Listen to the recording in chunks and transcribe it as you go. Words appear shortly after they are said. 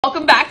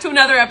Welcome back to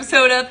another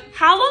episode of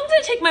How Long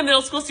Did It Take My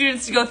Middle School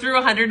Students to Go Through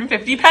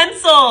 150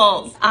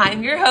 Pencils?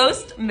 I'm your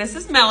host,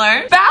 Mrs.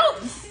 Miller. About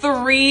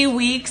 3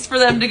 weeks for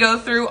them to go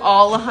through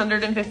all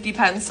 150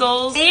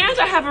 pencils. And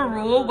I have a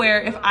rule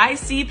where if I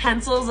see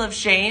pencils of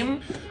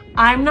shame,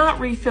 I'm not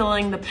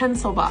refilling the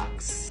pencil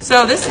box.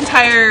 So this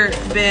entire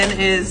bin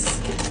is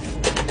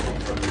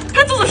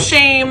pencils of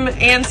shame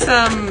and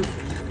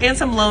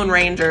some Lone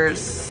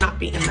Rangers. Not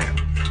be in there.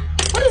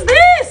 What is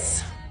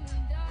this?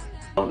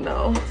 Oh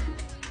no.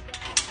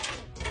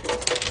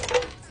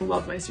 I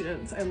love my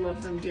students. I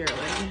love them dearly.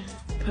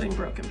 Putting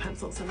broken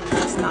pencils in them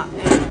is not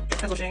me.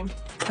 Pencil shame.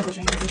 Pencil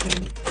shame. Pencil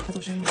shame.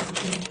 Pencil shame. Pencil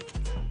shame.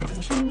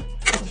 Pencil shame.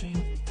 Pencil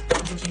shame.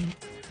 Pencil shame.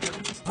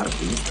 There's a lot of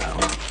these though.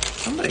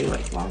 Somebody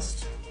like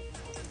lost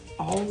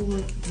all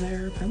of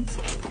their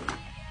pencils.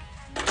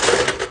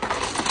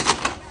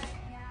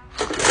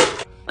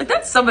 Like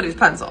that's somebody's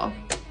pencil.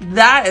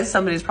 That is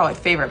somebody's probably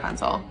favorite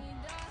pencil.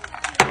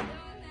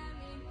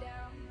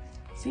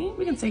 See,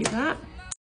 we can save that.